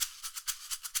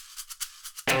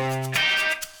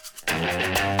So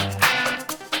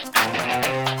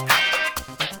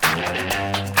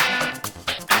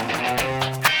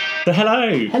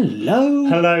hello! Hello!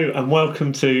 Hello and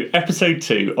welcome to episode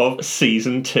 2 of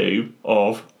season 2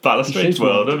 of Balustrade's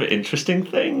World of Interesting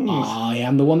Things. I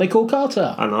am the one they call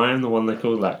Carter. And I am the one they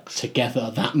call Lex.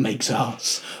 Together that makes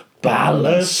us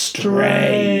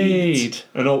Balustrade!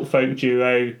 An alt folk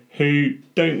duo who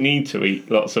don't need to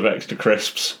eat lots of extra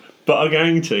crisps, but are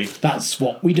going to. That's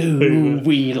what we do.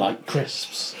 We like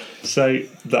crisps. So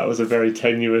that was a very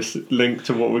tenuous link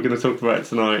to what we're going to talk about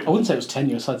tonight. I wouldn't say it was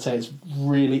tenuous, I'd say it's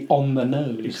really on the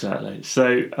nose. Exactly.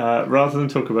 So rather than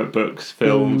talk about books,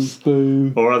 films,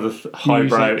 boom, or other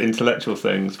highbrow intellectual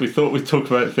things, we thought we'd talk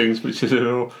about things which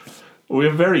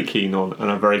we're very keen on and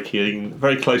are very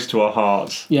close to our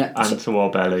hearts and to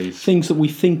our bellies. Things that we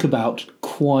think about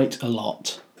quite a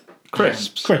lot.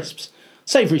 Crisps. Crisps.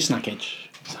 Savoury snackage.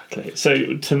 Exactly.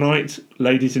 So tonight,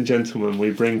 ladies and gentlemen, we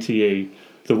bring to you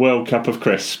the World Cup of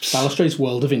Crisps. Balustrade's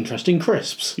World of Interesting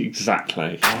Crisps.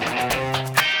 Exactly.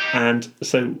 And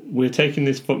so we're taking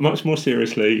this much more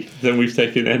seriously than we've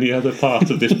taken any other part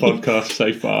of this podcast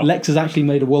so far. Lex has actually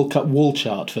made a World Cup wall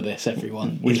chart for this,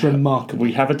 everyone. It's remarkable.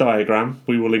 We have a diagram.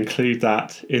 We will include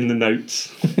that in the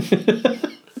notes.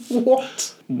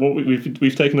 What?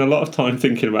 We've taken a lot of time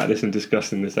thinking about this and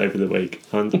discussing this over the week,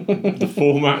 and the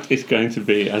format is going to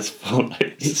be as follows.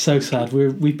 It's so sad.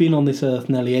 We've been on this earth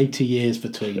nearly 80 years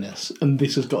between us, and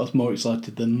this has got us more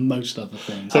excited than most other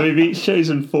things. So we've each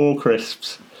chosen 4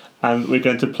 crisps, and we're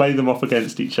going to play them off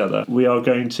against each other. We are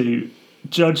going to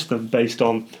judge them based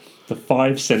on the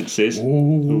 5 senses.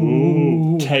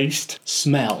 Ooh. Taste,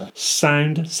 smell,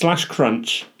 sound /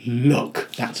 crunch, look.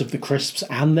 That's of the crisps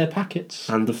and their packets.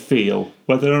 and the feel,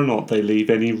 whether or not they leave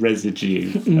any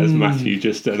residue, as Matthew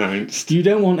just announced. You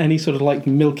don't want any sort of like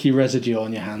milky residue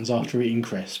on your hands after eating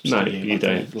crisps. No, do you Like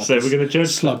don't. like So we're going to judge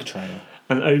slug trail.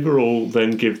 and overall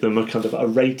then give them a kind of a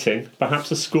rating,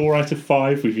 perhaps a score out of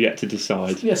 5. We've yet to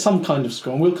decide. Yeah, some kind of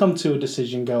score. And we'll come to a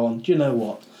decision. Go on. Do you know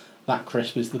what? That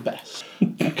crisp is the best.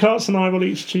 Carts and I will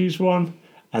each choose one,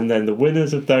 and then the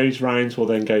winners of those rounds will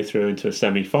then go through into a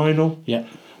semi-final. Yeah.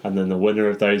 And then the winner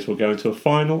of those will go into a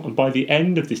final. And by the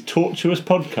end of this tortuous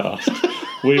podcast,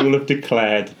 we will have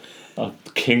declared a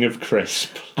king of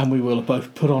crisp. And we will have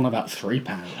both put on about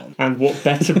 £3. And what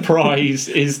better prize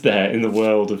is there in the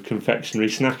world of confectionery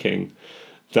snacking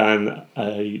than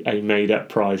a made-up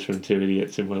prize from 2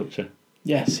 idiots in Wiltshire?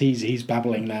 Yes, he's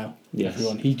babbling now. Yes.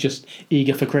 Everyone. He's just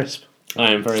eager for crisp.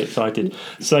 I am very excited.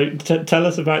 So tell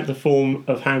us about the form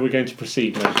of how we're going to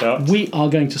proceed, Moshe. We are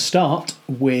going to start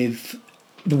with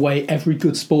the way every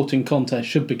good sporting contest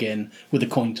should begin, with a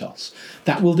coin toss.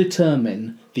 That will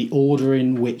determine the order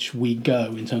in which we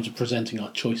go in terms of presenting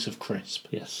our choice of crisp.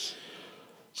 Yes.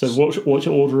 So what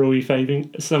order are we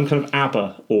favouring? Some kind of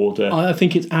ABBA order. I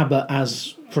think it's ABBA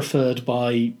as preferred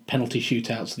by penalty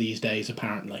shootouts these days,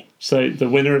 apparently. So the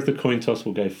winner of the coin toss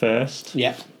will go first.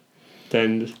 Yeah.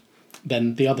 Then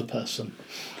the other person.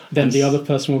 Then the other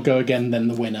person will go again, then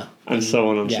the winner. And so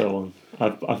on and so on.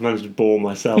 I've managed to bore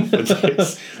myself with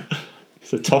this.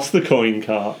 So toss the coin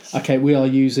carts. Okay, we are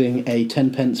using a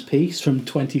 10p piece from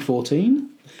 2014.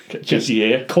 Just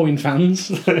year. Coin fans.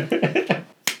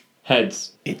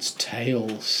 Heads. It's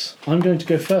tails. I'm going to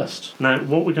go first. Now,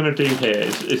 what we're going to do here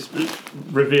is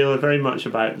reveal very much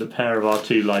about the pair of our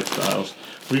 2 lifestyles.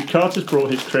 Carter's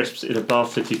brought his crisps in a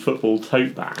Bath City football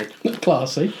tote bag.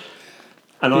 Classy.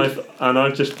 And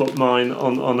I've just put mine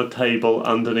on a table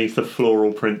underneath a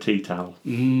floral print tea towel.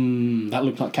 That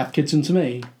looked like Kath Kidson to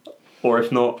me. Or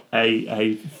if not,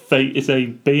 it's a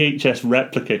BHS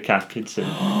replica Kath Kidson.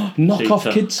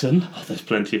 Knockoff Kidson? Oh, there's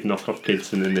plenty of knockoff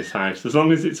Kidson in this house, as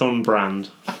long as it's on brand.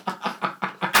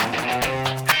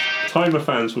 Timer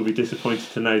fans will be disappointed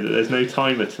to know that there's no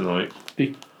timer tonight.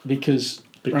 Because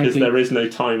frankly, there is no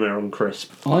timer on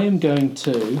crisp. I am going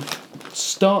to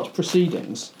start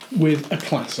proceedings with a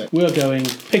classic. We're going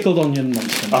pickled onion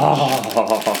monster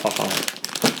munch.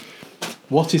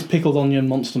 What is pickled onion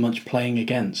monster munch playing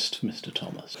against, Mr.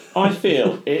 Thomas? I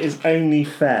feel it is only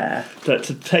fair that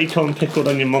to take on pickled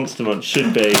onion monster munch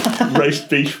should be roast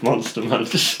beef monster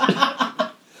munch.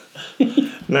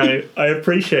 Now, I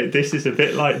appreciate this is a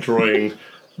bit like drawing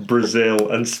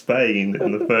Brazil and Spain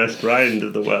in the first round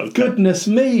of the World Cup. Goodness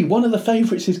me, one of the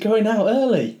favourites is going out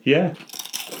early. Yeah.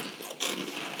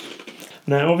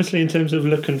 Now, obviously, in terms of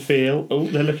look and feel,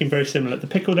 they're looking very similar. The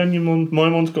pickled onion one, my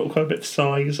one's got quite a bit of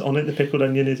size on it. The pickled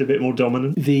onion is a bit more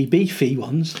dominant. The beefy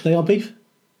ones, they are beef?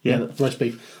 Yeah. Roast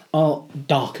beef. Are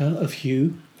darker of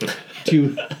hue.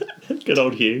 Good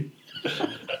old Hugh.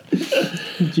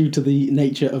 Due to the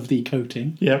nature of the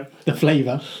coating. Yep. The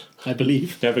flavour, I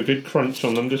believe. They have a good crunch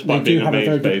on them, despite being a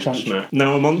maize-based snack.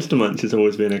 Now, a Monster Munch has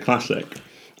always been a classic,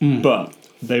 but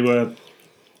they were...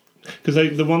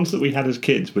 Because the ones that we had as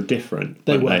kids were different.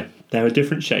 They were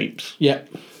different shapes. Yeah.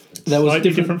 There was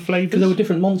different flavours. Because there were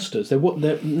different monsters.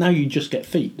 Now you just get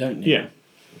feet, don't you? Yeah.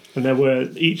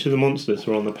 And each of the monsters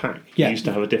were on the pack. You used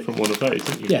to have a different one of those,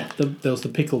 didn't you? Yeah, there was the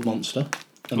pickled monster.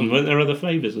 And weren't there other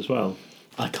flavours as well?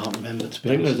 I can't remember, to be honest.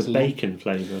 I think there was a bacon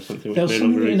flavour or something. There was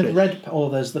something in a red... Or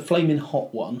there's the flaming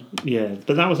hot one. Yeah,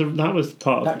 but that was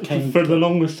part of... For the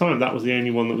longest time, that was the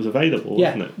only one that was available,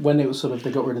 wasn't it? When it was sort of...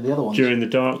 They got rid of the other ones. During the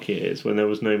dark years, when there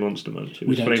was no Monster Munch. It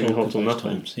was flaming hot or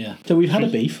nothing. Times, yeah. So we've had a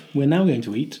beef. We're now going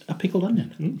to eat a pickled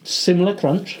onion. Similar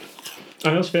crunch.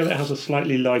 I also feel it has a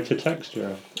slightly lighter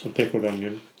texture, a pickled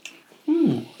onion.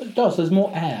 It does. There's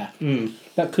more air.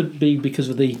 That could be because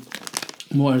of the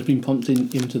more has been pumped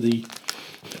into the...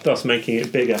 Thus making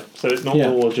it bigger. So it's not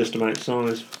all just about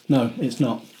size. No, it's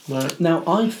not. Right. Now,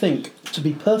 I think, to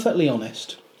be perfectly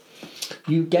honest,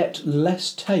 you get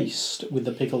less taste with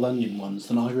the pickled onion ones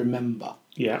than I remember.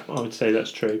 Yeah, I would say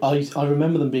that's true. I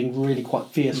remember them being really quite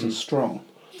fierce and strong.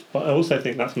 But I also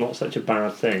think that's not such a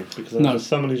bad thing, because as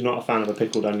someone who's not a fan of a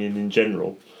pickled onion in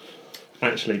general,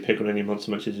 actually pickled onion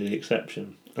Monster Munch is the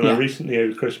exception. And I recently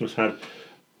over Christmas had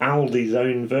Aldi's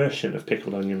own version of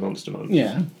pickled onion Monster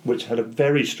Munch, which had a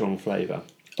very strong flavour.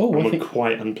 Oh, and were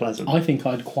quite unpleasant. I think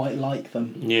I'd quite like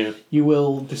them. Yeah. You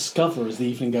will discover as the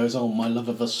evening goes on my love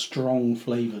of a strong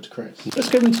flavoured crisp. Let's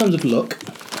go in terms of look.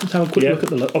 Let's have a quick look at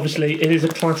the look. Obviously, it is a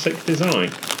classic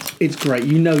design. It's great.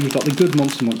 You know you've got the good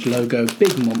Monster Munch logo,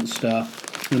 big monster,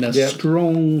 and a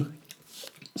strong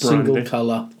single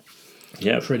colour.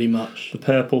 Yeah, pretty much. The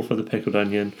purple for the pickled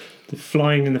onion, the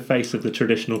flying in the face of the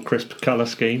traditional crisp colour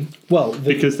scheme. Well,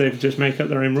 because they just make up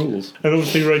their own rules. And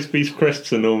obviously roast beef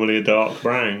crisps are normally a dark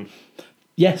brown.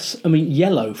 Yes, I mean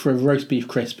yellow for a roast beef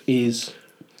crisp is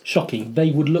shocking.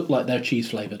 They would look like they're cheese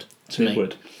flavoured to me. It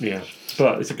would, yeah.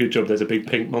 But it's a good job there's a big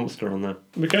pink monster on there.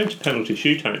 We're going to penalty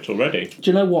shootouts already. Do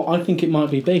you know what? I think it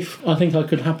might be beef. I think I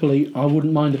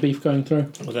wouldn't mind a beef going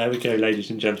through. Well, there we go,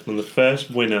 ladies and gentlemen. The first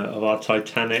winner of our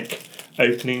Titanic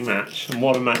opening match. And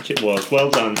what a match it was. Well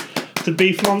done to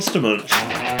Beef Monster Munch.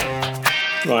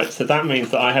 Right, so that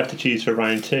means that I have to choose for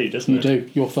round 2, doesn't it? You do.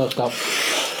 You're first up.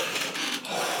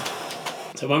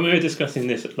 So when we were discussing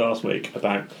this last week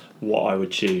about what I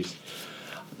would choose,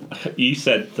 you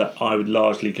said that I would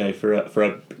largely go for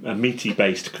a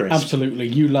meaty-based crisp. Absolutely.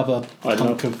 You love a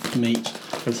hunk of meat.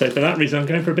 And so for that reason, I'm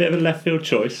going for a bit of a left field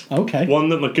choice. Okay. One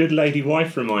that my good lady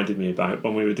wife reminded me about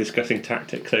when we were discussing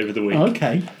tactics over the week.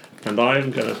 Okay. And I'm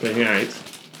going to bring out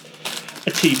a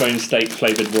T-bone steak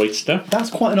flavoured oyster. That's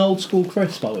quite an old school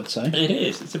crisp, I would say. It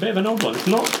is. It's a bit of an old one. It's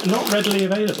not readily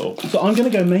available. So I'm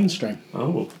going to go mainstream.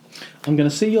 Oh. I'm going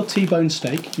to see your T-bone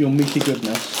steak, your meaty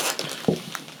goodness,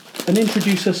 and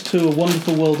introduce us to a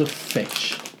wonderful world of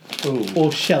fish. Ooh.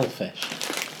 Or shellfish.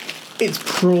 It's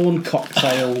prawn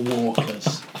cocktail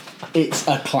Walkers. It's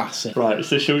a classic. Right,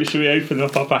 so should we open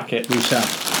up our packet? We shall.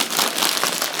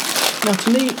 Now, to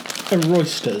me, a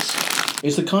roysters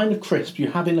is the kind of crisp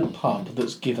you have in a pub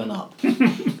that's given up.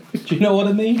 Do you know what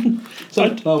I mean?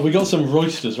 So, we got some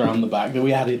roysters around the back that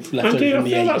we had left over from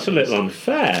the 80s. That's a little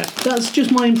unfair. That's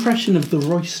just my impression of the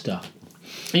royster.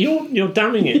 You're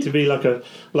damning it to be like a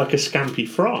scampi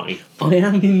fry. I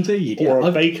am indeed. Or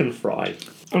a bacon fry.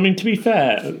 I mean, to be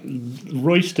fair,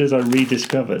 roysters I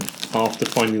rediscovered after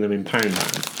finding them in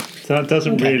Poundland. So that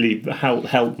doesn't really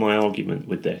help my argument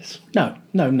with this. No.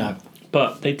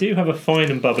 But they do have a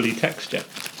fine and bubbly texture.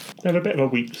 They have a bit of a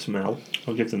weak smell.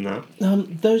 I'll give them that.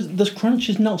 The crunch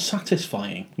is not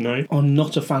satisfying. No. I'm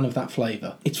not a fan of that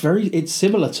flavour. It's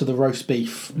similar to the roast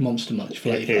beef Monster Munch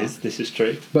flavour. It is, this is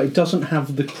true. But it doesn't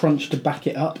have the crunch to back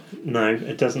it up. No,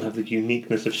 it doesn't have the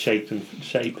uniqueness of shape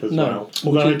as well.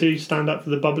 Although I do stand up for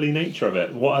the bubbly nature of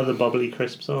it. What other bubbly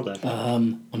crisps are there?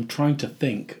 I'm trying to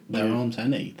think. There aren't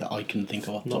any that I can think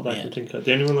of. Not that I can think of.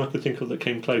 The only one I could think of that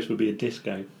came close would be a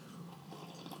disco.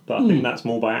 But I think that's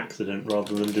more by accident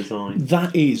rather than design.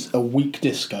 That is a weak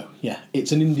disco. Yeah,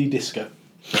 it's an indie disco.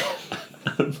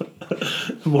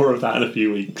 More of that in a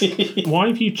few weeks. Why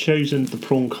have you chosen the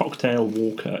prawn cocktail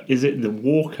Walker? Is it the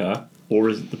Walker or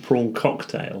is it the prawn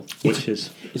cocktail? It's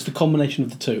the combination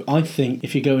of the two. I think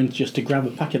if you're going just to grab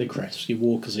a packet of crisps, your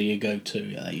Walkers are your go-to.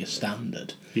 Your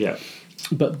standard. Yeah.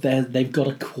 But they've got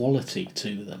a quality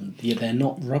to them. They're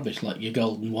not rubbish like your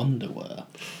Golden Wonder were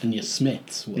and your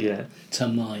Smiths were, to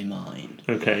my mind.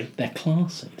 Okay. They're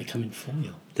classy. They come in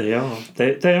foil. They are.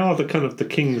 They are the kind of the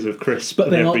kings of crisp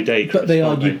but and everyday crisp. But they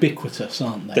are ubiquitous,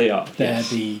 aren't they? They are. They're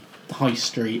high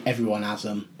street, everyone has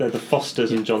them. They're the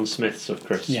Fosters and John Smiths of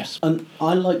crisps. Yes, and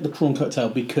I like the prawn cocktail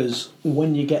because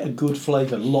when you get a good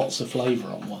flavour, lots of flavour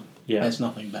on one, there's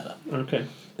nothing better. Okay.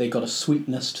 They've got a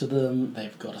sweetness to them,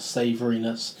 they've got a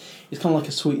savouriness. It's kind of like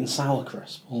a sweet and sour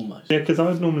crisp, almost. Yeah, because I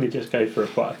would normally just go for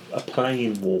quite a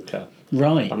plain Walker.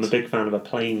 Right. I'm a big fan of a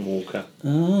plain Walker.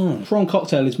 Prawn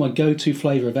cocktail is my go-to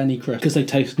flavour of any crisp because they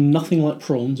taste nothing like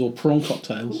prawns or prawn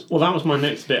cocktails. Well, that was my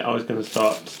next bit I was going to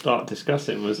start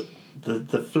discussing was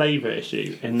the flavour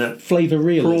issue in that flavour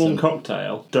realism. Prawn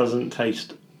cocktail doesn't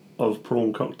taste of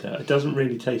prawn cocktail. It doesn't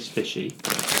really taste fishy.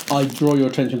 I draw your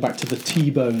attention back to the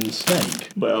T-bone steak.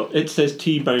 Well, it says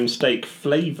T-bone steak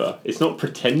flavour. It's not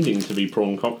pretending to be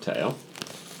prawn cocktail.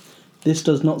 This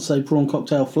does not say prawn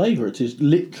cocktail flavour. It is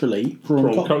literally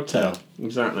prawn cocktail.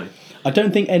 Exactly. I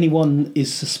don't think anyone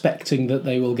is suspecting that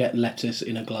they will get lettuce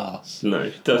in a glass. No,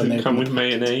 it doesn't come with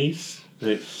mayonnaise.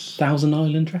 It's Thousand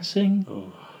Island dressing.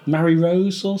 Oh. Mary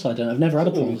Rose sauce. I don't know. I've never had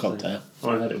a prawn cocktail.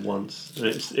 I've had it once.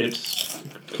 It's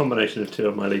a combination of two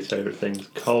of my least favourite things: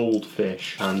 cold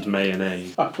fish and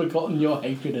mayonnaise. I've forgotten your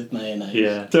hatred of mayonnaise.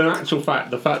 Yeah. So, in actual fact,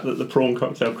 the fact that the prawn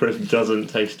cocktail crisp doesn't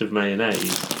taste of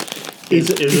mayonnaise is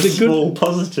a small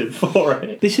positive for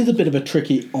it. This is a bit of a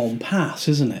tricky on pass,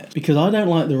 isn't it? Because I don't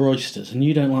like the roysters and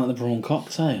you don't like the prawn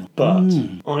cocktail. But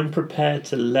I'm prepared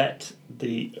to let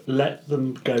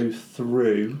them go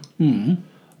through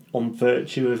on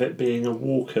virtue of it being a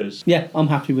Walker's. Yeah, I'm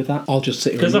happy with that. I'll just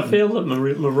sit here. Because I feel that my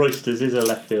roysters is a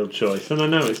left field choice, and I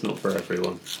know it's not for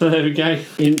everyone. So there we go.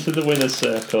 Into the winner's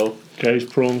circle goes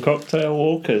prawn cocktail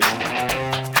Walker's.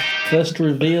 First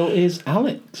reveal is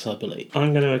Alex, I believe.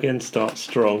 I'm going to again start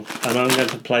strong, and I'm going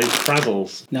to play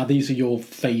Frazzles. Now, these are your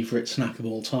favourite snack of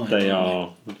all time. They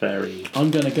are very... I'm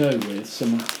going to go with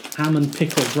some ham and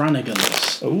pickle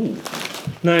Brannigans. Ooh.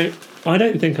 Now, I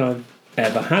don't think I've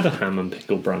ever had a ham and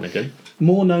pickle Brannigan.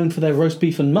 More known for their roast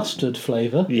beef and mustard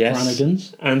flavour, yes.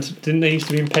 Brannigans. And didn't they used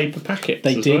to be in paper packets?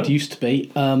 They did, well? used to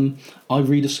be. I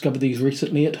rediscovered these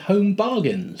recently at Home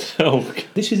Bargains. Oh,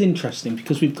 this is interesting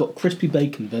because we've got crispy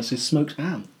bacon versus smoked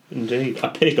ham. Indeed, a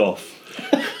pig off.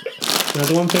 Now,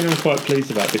 the one thing I'm quite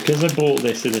pleased about, because I bought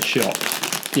this in a shop,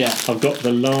 I've got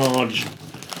the large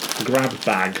grab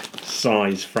bag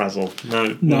size Frazzle. Now,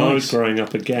 when I was growing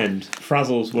up again,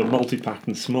 Frazzles were multi-pack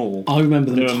and small. I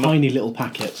remember them tiny little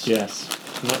packets. Yes,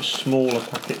 much smaller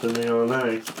packet than they are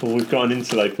now. Well, we've got an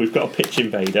interloper, we've got a pitch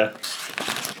invader.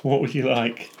 What would you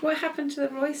like? What happened to the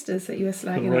roysters that you were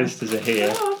slagging The roysters are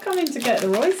here. Oh, I've come in to get the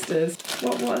roysters.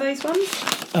 What are those ones?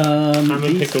 Ham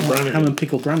and pickle Brannigan. Ham and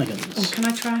pickle Brannigans. Oh, can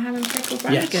I try ham and pickle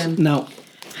Brannigan? Yes. Now,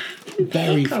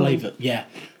 very flavoured. Yeah.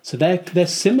 So they're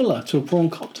similar to a prawn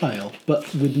cocktail,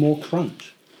 but with more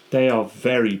crunch. They are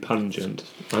very pungent.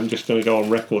 I'm just going to go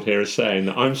on record here as saying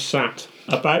that I'm sat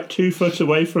about 2 foot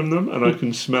away from them and I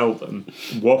can smell them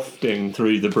wafting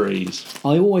through the breeze.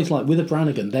 I always like, with a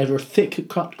Brannigan, they're a thick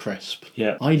cut crisp.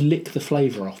 Yeah. I lick the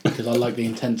flavour off because I like the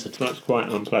intensity. That's quite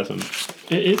unpleasant.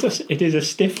 It is a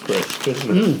stiff crisp,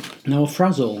 isn't it? Now, a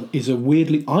Frazzle is a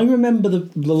weirdly... I remember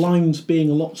the lines being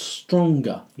a lot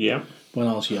stronger. Yeah. When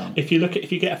I was young. If you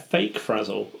get a fake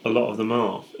Frazzle, a lot of them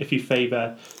are. If you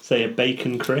favour, say, a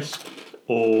bacon crisp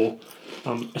or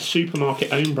a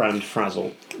supermarket own brand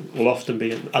Frazzle, will often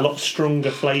be a lot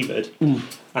stronger flavoured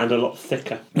and a lot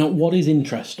thicker. Now, what is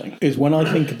interesting is when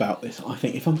I think about this, I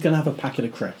think if I'm going to have a packet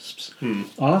of crisps,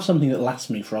 I'll have something that lasts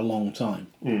me for a long time.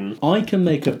 I can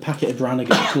make a packet of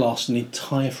Brannigans last an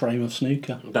entire frame of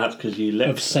snooker. That's because you live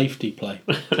of safety play.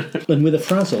 And with a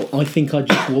Frazzle, I think I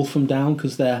just wolf them down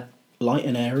because they're light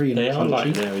and airy and They crunchy. are light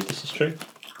and airy, this is true.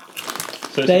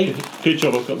 So it's a good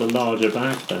job I've got the larger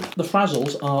bag then. The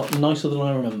Frazzles are nicer than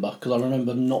I remember, because I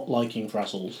remember not liking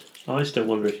Frazzles. I still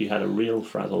wonder if you had a real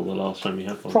Frazzle the last time you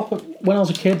had one. Proper. When I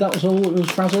was a kid, that was all it was.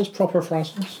 Frazzles, proper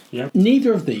Frazzles. Yeah.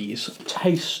 Neither of these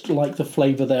taste like the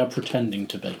flavour they are pretending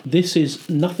to be. This is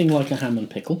nothing like a ham and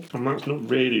pickle. And that's not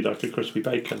really like a crispy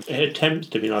bacon. It attempts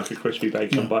to be like a crispy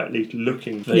bacon by at least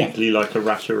looking vaguely like a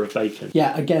rasher of bacon.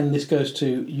 Yeah, again, this goes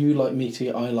to you like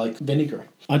meaty, I like vinegary.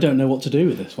 I don't know what to do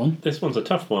with this one. This one's a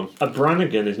tough one. A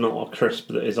Brannigan is not a crisp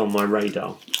that is on my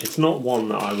radar. It's not one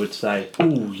that I would say,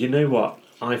 ooh, you know what?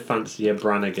 I fancy a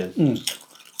Brannigan.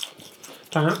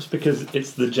 Perhaps because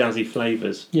it's the jazzy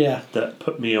flavours that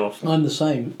put me off. I'm the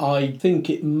same. I think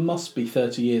it must be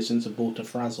 30 years since I bought a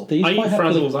Frazzle. I eat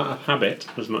Frazzles out of habit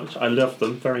as much. I love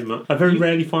them very much. I very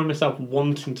rarely find myself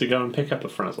wanting to go and pick up a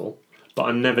Frazzle, but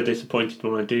I'm never disappointed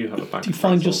when I do have a packet of Frazzles. Do you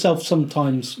find yourself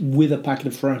sometimes with a packet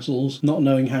of Frazzles, not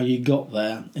knowing how you got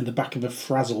there, in the back of a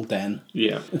Frazzle den?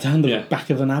 Yeah. Down the back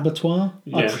of an abattoir,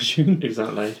 I presume?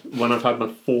 Exactly. When I've had my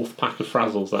 4th pack of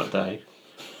Frazzles that day.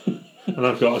 and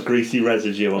I've got a greasy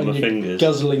residue on And my you're fingers.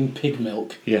 guzzling pig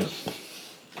milk Yeah.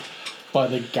 by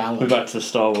the We're gallon. back to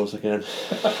Star Wars again.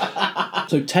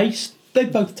 So taste, they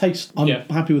both taste. I'm Yeah.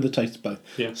 happy with the taste of both.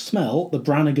 Yeah. Smell, the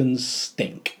Brannigans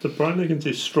stink. The Brannigans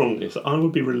is strongest. I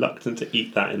would be reluctant to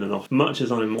eat that in an office, much as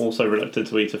I'm also reluctant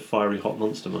to eat a fiery hot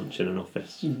Monster Munch in an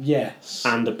office. Yes.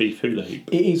 And a beef hula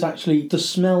hoop. It is actually, the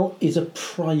smell is a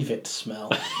private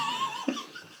smell.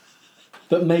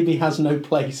 That maybe has no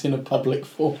place in a public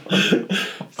forum.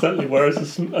 Certainly,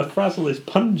 whereas a Frazzle is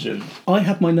pungent. I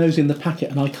have my nose in the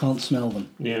packet and I can't smell them.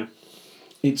 Yeah.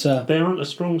 It's a... They aren't a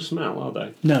strong smell, are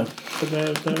they? No.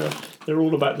 But they're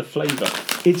all about the flavour.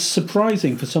 It's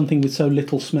surprising for something with so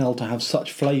little smell to have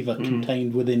such flavour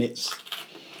contained within its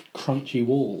crunchy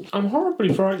walls. I'm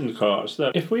horribly frightened, Cars,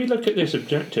 that if we look at this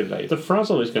objectively, the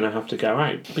Frazzle is going to have to go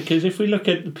out. Because if we look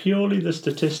at purely the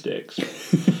statistics,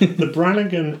 the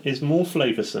Brannigan is more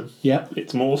flavoursome. Yeah.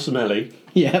 It's more smelly.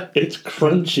 Yeah. It's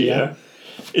crunchier.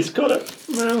 It's got a...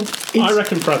 Well, I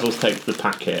reckon Frazzles takes the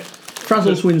packet.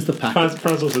 Frazzles wins the packet.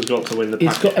 Frazzles has got to win the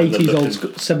It's packet. got 80s old school,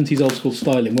 70s old school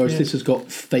styling, whereas this has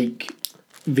got fake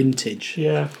vintage.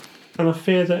 Yeah. And I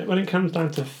fear that when it comes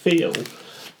down to feel,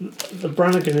 the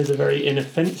Brannigan is a very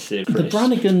inoffensive crisp. The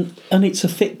Brannigan, and it's a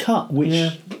thick cut,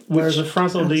 which... Whereas a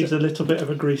Frazzle leaves a little bit of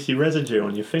a greasy residue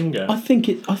on your finger. I think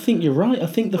you're right. I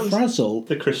think the Frazzle...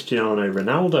 The Cristiano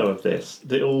Ronaldo of this,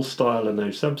 the all style and no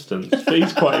substance. But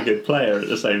he's quite a good player at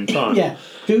the same time. Yeah.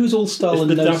 Who's all style It's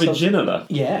and the no David substance? Ginola.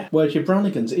 Yeah. Whereas your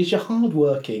Brannigans is your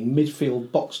hard-working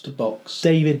midfield box-to-box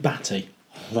David Batty.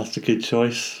 That's a good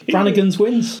choice. Brannigans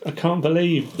wins. I can't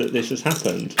believe that this has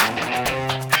happened.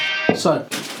 So,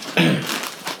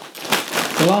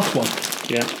 the last one.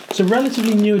 Yeah. It's a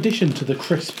relatively new addition to the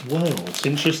crisp world.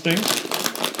 Interesting.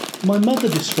 My mother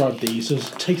described these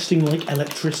as tasting like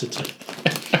electricity.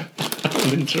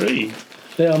 I'm intrigued.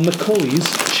 They are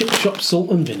McCoy's Chip Shop Salt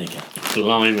and Vinegar.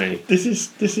 Blimey. This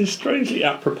is strangely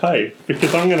apropos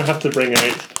because I'm going to have to bring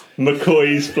out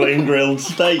McCoy's flame grilled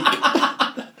steak.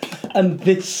 And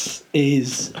this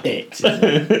is it.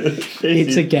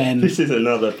 This is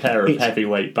another pair of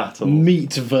heavyweight battles.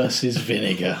 Meat versus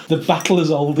vinegar. The battle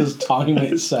as old as time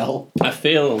itself. I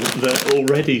feel that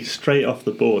already straight off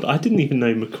the board, I didn't even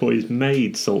know McCoy's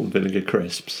made salt and vinegar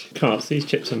crisps. Carts, these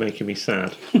chips are making me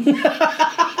sad.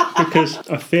 Because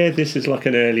I fear this is like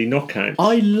an early knockout.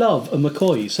 I love a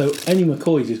McCoy, so any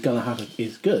McCoy's is going to have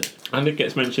is good. And it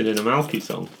gets mentioned in a Malky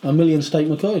song. A million steak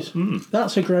McCoy's.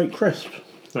 That's a great crisp.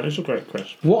 That is a great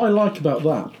crisp. What I like about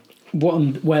that,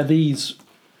 where these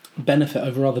benefit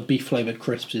over other beef flavoured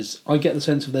crisps, is I get the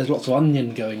sense of there's lots of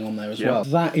onion going on there as well.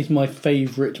 That is my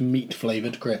favourite meat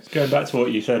flavoured crisp. Going back to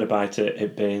what you said about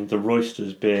it being the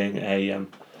Roysters being an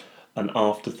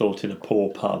afterthought in a poor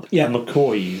pub. Yeah.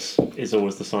 McCoy's is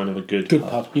always the sign of a good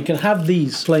pub. You can have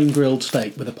these flame grilled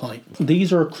steak with a pint.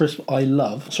 These are a crisp I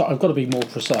love. So I've got to be more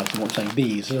precise in what I'm saying.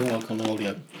 These, I don't work on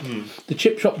audio. The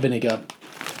Chip Shop Vinegar,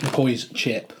 McCoy's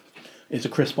chip, is a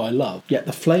crisp I love. Yet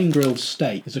the flame grilled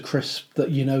steak is a crisp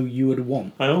that you would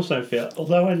want. I also feel,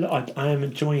 although I am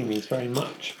enjoying these very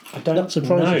much, I don't That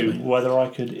surprises know me. whether I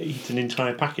could eat an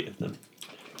entire packet of them.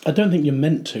 I don't think you're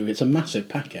meant to. It's a massive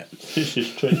packet. This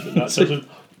is true, but that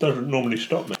doesn't normally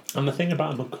stop me. And the thing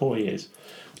about a McCoy is,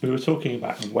 we were talking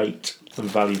about weight and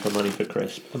value for money for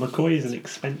crisp. A McCoy is an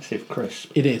expensive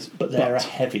crisp. It is. But they're a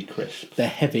heavy crisp. They're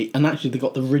heavy, and actually they've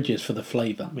got the ridges for the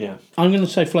flavour. Yeah. I'm going to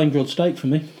say flame grilled steak for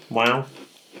me. Wow.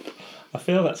 I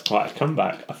feel that's quite a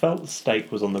comeback. I felt the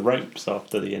steak was on the ropes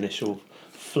after the initial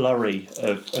flurry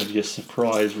of your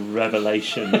surprise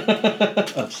revelation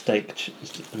of steak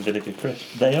and vinegar crisp.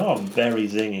 They are very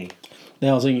zingy. They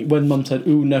are zingy. When Mum said,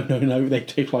 "Ooh, no, they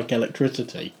taste like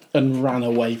electricity," and ran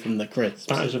away from the crisps.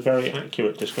 That is a very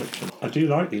accurate description. I do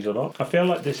like these a lot. I feel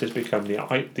like this has become the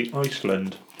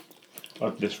Iceland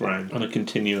of this round. And I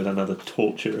continue with another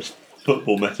torturous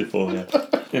football metaphor here.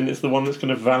 And it's the one that's going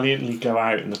to valiantly go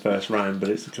out in the first round, but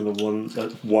it's the kind of one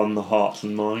that won the hearts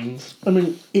and minds. I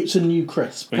mean, it's a new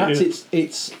crisp.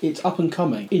 It's up and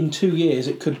coming. In 2 years,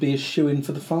 it could be a shoe-in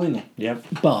for the final. Yep.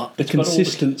 But the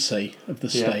consistency of the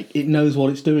steak, it knows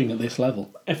what it's doing at this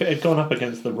level. If it had gone up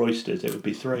against the Roysters, it would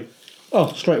be 3.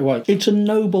 Oh, straight away. It's a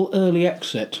noble early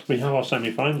exit. We have our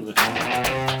semi-final this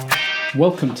year.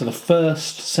 Welcome to the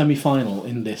first semi-final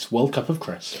in this World Cup of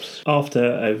Crisps. After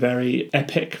a very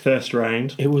epic first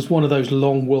round. It was one of those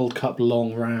long World Cup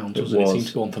long rounds, wasn't it? It seemed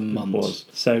to go on for months. It was.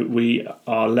 So we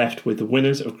are left with the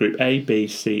winners of Group A, B,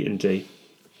 C and D.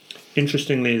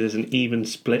 Interestingly, there's an even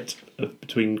split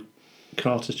between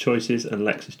Carter's choices and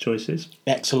Lex's choices.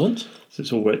 Excellent. So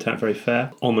it's all worked out very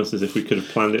fair. Almost as if we could have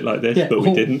planned it like this, but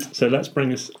we didn't. So let's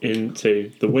bring us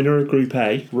into the winner of Group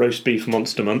A, Roast Beef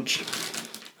Monster Munch.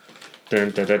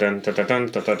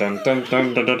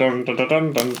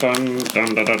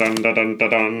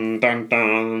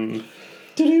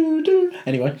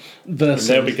 Anyway, versus...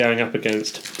 They'll be going up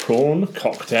against Prawn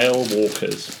Cocktail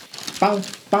Walkers. Bow,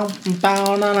 bow,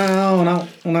 bow, no, no, no, no,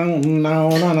 no, no,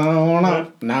 no,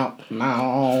 no, no.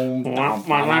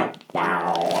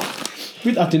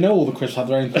 I didn't know all the Chris had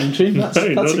their own theme tune. That's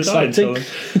exciting.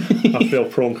 I feel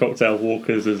Prawn Cocktail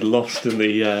Walkers is lost in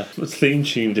the theme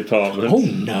tune department. Oh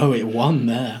no, it won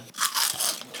there.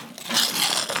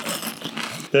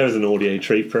 There's an audio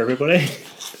treat for everybody.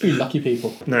 You lucky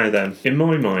people. Now then, in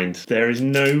my mind, there is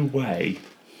no way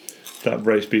that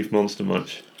Roast Beef Monster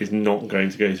Munch is not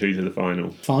going to go through to the final.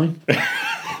 Fine.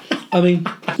 I mean,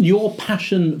 your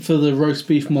passion for the Roast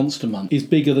Beef Monster Munch is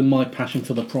bigger than my passion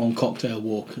for the Prawn Cocktail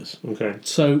Walkers. Okay.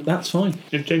 So that's fine.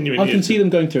 It genuinely I can see them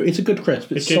going through. It's a good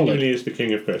crisp. It's solid. It genuinely is the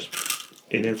king of crisp.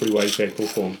 In every way, shape or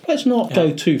form. Let's not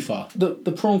go too far. The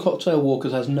Prawn Cocktail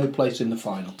Walkers has no place in the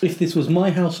final. If this was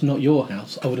my house, not your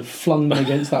house, I would have flung them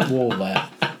against that wall there.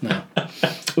 No.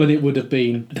 When it would have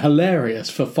been hilarious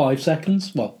for 5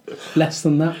 seconds. Well, less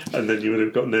than that. And then you would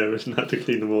have got nervous and had to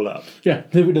clean them all up. Yeah,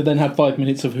 they would have then had 5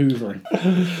 minutes of hoovering.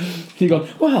 You've gone,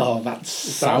 well, that's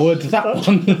soured that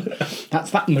one.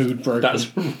 That's that mood broken.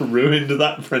 That's ruined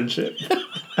that friendship.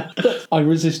 I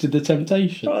resisted the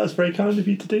temptation. Oh, that's very kind of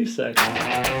you to do so.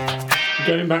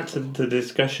 Going back to the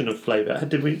discussion of flavour, I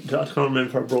can't remember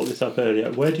if I brought this up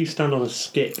earlier. Where do you stand on a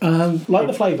skip? Like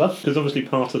the flavour. Because obviously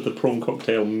part of the prawn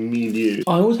cocktail milieu.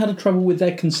 I always had a trouble with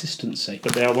their consistency.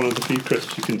 But they are one of the few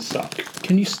crisps you can suck.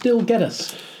 Can you still get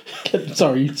us?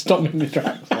 Sorry, you stopped me in the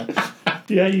tracks there.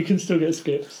 Yeah, you can still get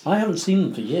skips. I haven't seen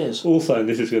them for years. Also, and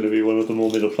this is going to be one of the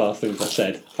more middle class things I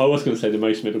said. I was going to say the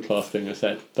most middle class thing I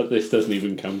said, but this doesn't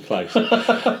even come close.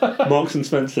 Marks and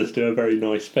Spencer's do a very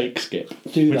nice fake skip,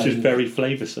 which is very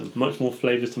flavoursome, much more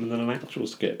flavoursome than an actual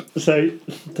skip. So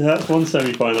that's one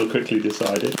semi-final quickly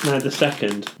decided. Now the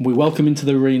second, we welcome into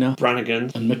the arena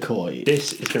Brannigan and McCoy.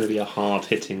 This is going to be a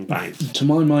hard-hitting bout. To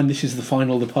my mind, this is the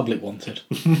final the public wanted.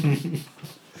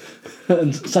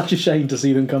 And such a shame to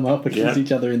see them come up against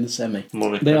each other in the semi.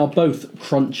 Monica. They are both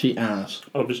crunchy as.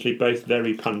 Obviously both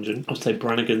very pungent. I'd say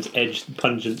Brannigan's edged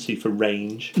pungency for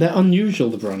range. They're unusual,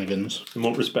 the Brannigans. In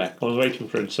what respect? I was waiting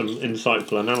for some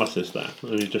insightful analysis there,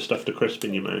 and you just stuffed a crisp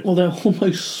in your mouth. Well, they're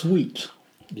almost sweet.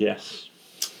 Yes.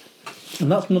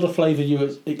 And that's not a flavour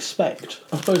you expect.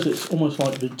 I suppose it's almost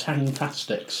like the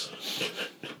Tang-tastics.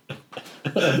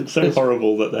 So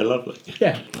horrible that they're lovely.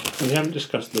 Yeah. We haven't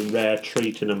discussed the rare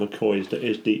treat in a McCoy's that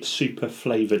is the super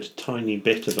flavoured tiny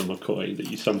bit of a McCoy that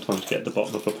you sometimes get at the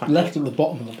bottom of a packet. Left at the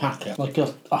bottom of the packet, like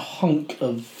a hunk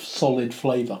of solid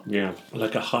flavour. Yeah,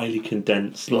 like a highly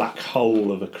condensed black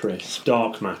hole of a crisp.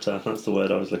 Dark matter, that's the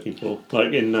word I was looking for.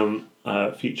 Like in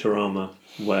Futurama,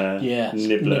 where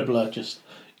Nibbler just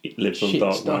lives on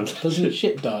dark matter. Doesn't he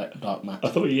shit dark matter? I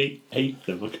thought he ate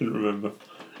them, I couldn't remember.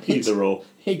 Either or.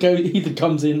 It either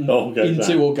comes in or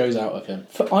goes out of him.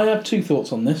 I have two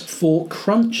thoughts on this. For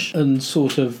crunch and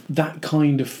sort of that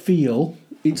kind of feel,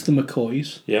 it's the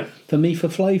McCoys. Yeah. For me, for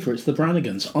flavour, it's the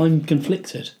Brannigans. I'm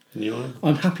conflicted. You are?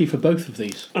 I'm happy for both of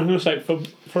these. I'm going to say,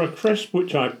 for a crisp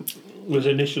which I was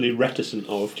initially reticent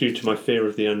of due to my fear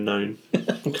of the unknown,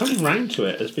 I'm coming round to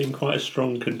it as being quite a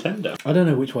strong contender. I don't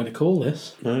know which way to call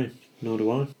this. No, nor do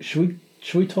I.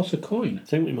 Should we toss a coin? I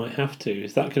think we might have to.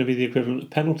 Is that going to be the equivalent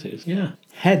of penalties? Yeah.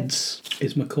 Heads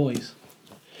is McCoy's.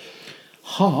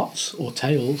 Hearts, or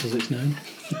tails as it's known,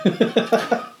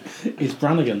 is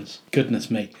Brannigan's. Goodness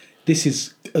me. This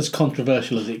is as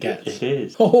controversial as it gets. It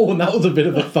is. Oh, that was a bit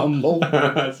of a fumble.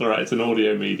 That's all right. It's an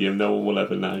audio medium. No one will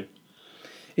ever know.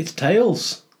 It's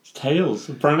tails. It's tails.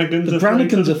 Brannigans. The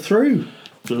Brannigans are through.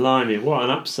 Blimey, what an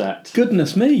upset.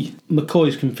 Goodness me.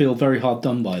 McCoy's can feel very hard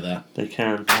done by there. They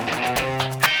can.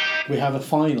 We have a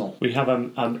final. We have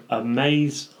a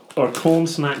maize or a corn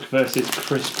snack versus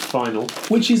crisp final.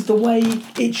 Which is the way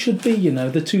it should be,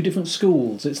 the two different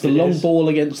schools. It's the long ball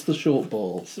against the short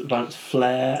ball. That's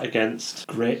flair against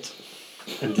grit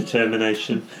and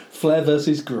determination. Flair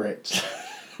versus grit.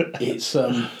 It's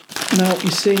now you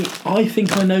see, I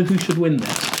think I know who should win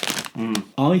this.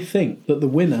 I think that the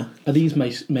winner are these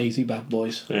Maisie bad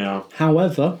boys. They are.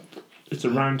 However, it's a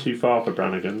round too far for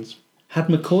Brannigan's. Had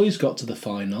McCoy's got to the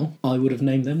final, I would have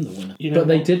named them the winner. But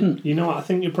they didn't. You know what? I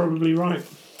think you're probably right.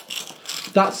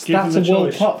 That's a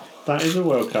World Cup. That is a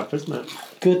World Cup, isn't it?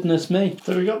 Goodness me.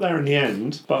 So we got there in the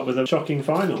end, but with a shocking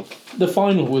final, The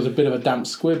final was a bit of a damp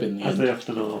squib in the as end. they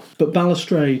often are. But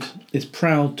Balustrade is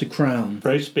proud to crown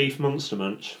Roast beef Monster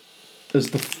Munch, as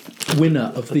the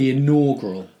winner of the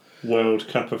inaugural. World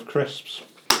Cup of Crisps.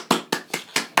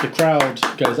 The crowd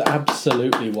goes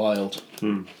absolutely wild.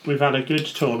 We've had a good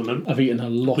tournament. I've eaten a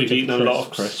lot We've of eaten crisps. a lot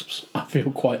of crisps. I feel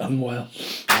quite unwell.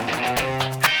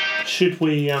 Should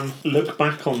we look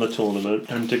back on the tournament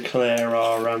and declare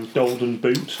our golden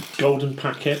boot, golden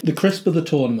packet? The crisp of the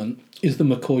tournament is the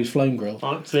McCoy's Flame Grill.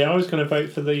 Actually, I was going to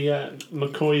vote for the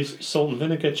McCoy's Salt and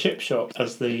Vinegar Chip Shop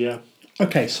as the...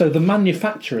 Okay, so the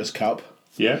manufacturer's cup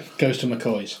Yeah, goes to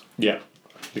McCoy's. yeah.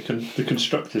 The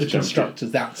constructors The champion.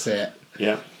 constructors, that's it.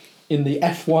 Yeah. In the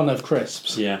F1 of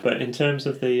crisps. Yeah, but in terms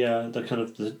of the kind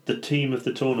of the team of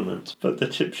the tournament, but the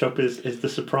chip shop is the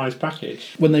surprise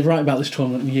package. When they write about this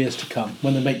tournament in years to come,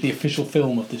 when they make the official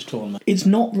film of this tournament, it's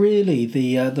not really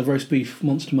the roast beef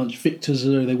Monster Munch victors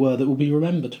as they were that will be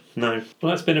remembered. No. Well,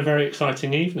 that's been a very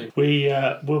exciting evening. We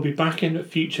will be back in a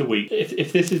future week.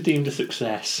 If this is deemed a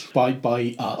success, By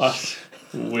us.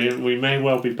 we may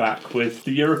well be back with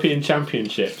the European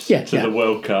Championships Yeah, to yeah. the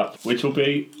World Cup, which will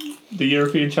be the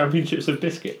European Championships of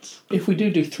biscuits. If we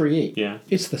do 3E, Yeah.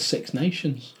 it's the Six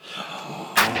Nations.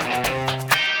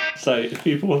 So if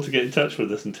people want to get in touch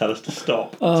with us and tell us to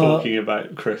stop talking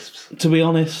about crisps. To be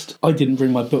honest, I didn't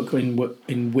bring my book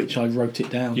in which I wrote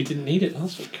it down. You didn't need it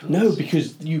last week. No,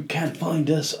 because you can find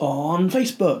us on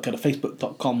Facebook at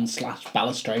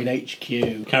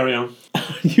facebook.com/balustradehq. Carry on.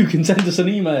 You can send us an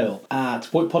email at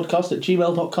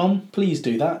boypodcast@gmail.com. Please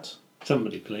do that.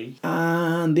 Somebody, please.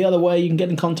 And the other way you can get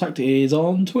in contact is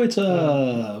on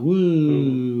Twitter.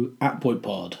 Woo! At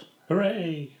BoyPod.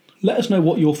 Hooray! Let us know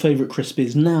what your favourite crisp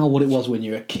is now, what it was when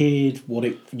you were a kid,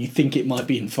 you think it might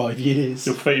be in 5 years.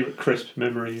 Your favourite crisp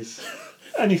memories.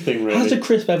 Anything, really. Has a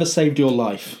crisp ever saved your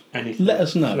life? Anything. Let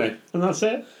us know. Okay. And that's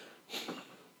it.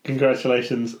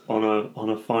 Congratulations on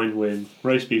a fine win.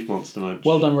 Roast beef Monster Munch.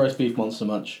 Well done, Roast Beef Monster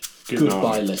Munch. Good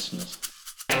Goodbye, night. listeners.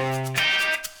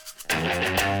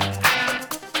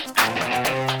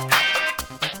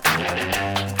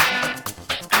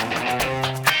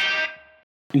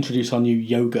 Introduce our new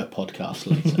yoga podcast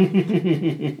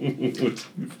later.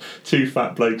 Two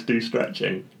fat blokes do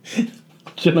stretching. Do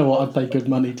you know what? I'd pay good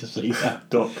money to see that.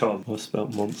 .com. I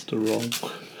spelled monster wrong.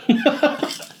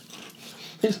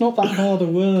 It's not that hard a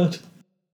word.